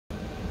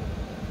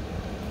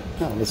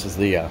Oh, this is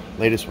the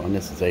latest one.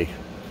 This is a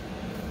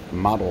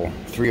Model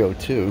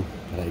 302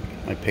 that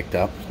I picked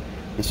up.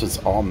 This was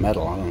all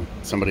metal. I don't know,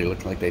 somebody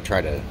looked like they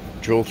tried to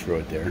drill through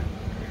it there.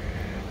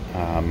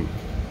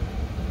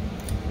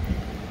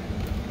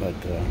 But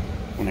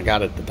when I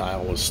got it, the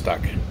dial was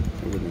stuck.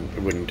 It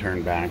wouldn't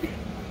turn back.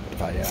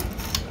 If I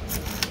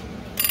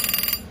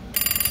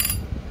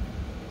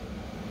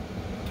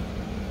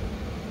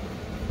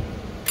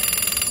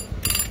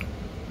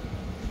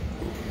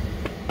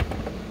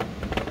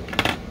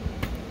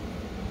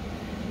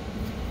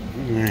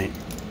Alright.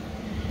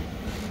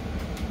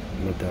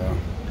 But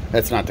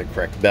that's not the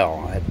correct bell.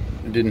 I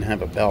didn't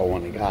have a bell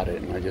when I got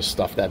it, and I just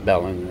stuffed that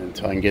bell in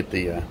until I can get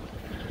the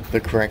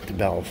correct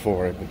bell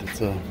for it. But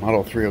it's a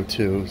Model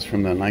 302. It's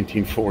from the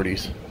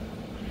 1940s.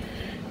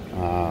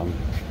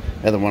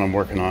 The other one I'm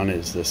working on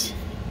is this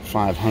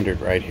 500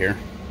 right here.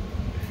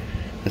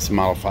 This is a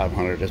Model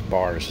 500. This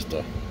bar is just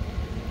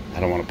I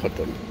don't want to put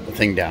the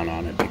thing down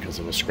on it because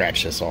it will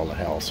scratch this all to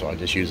hell. So I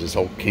just use this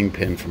old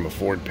kingpin from a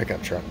Ford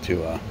pickup truck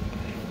to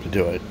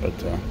do it. But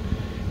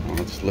I'll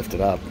just lift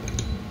it up,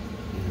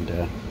 and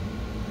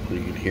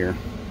you can hear.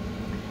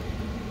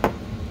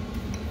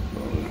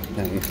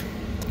 Then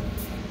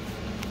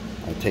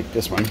I take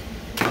this one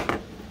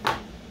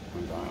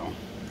dial.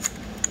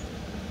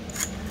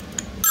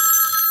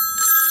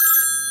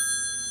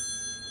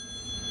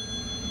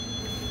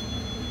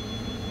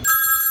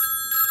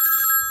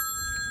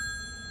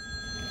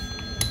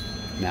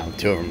 Now the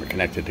two of them are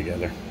connected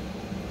together.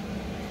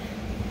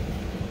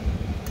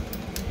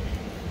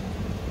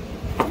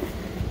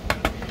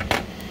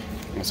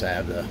 Also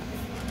have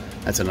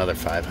that's another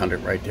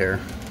 500 right there,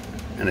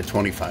 and a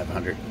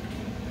 2500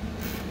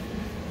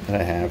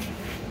 that I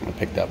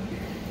picked up.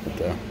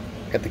 But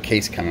got the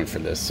case coming for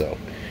this, so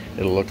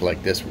it'll look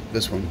like this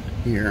one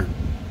here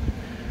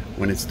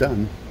when it's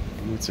done.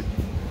 It's a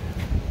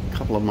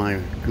couple of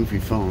my goofy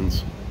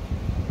phones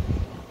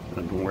that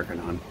I've been working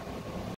on.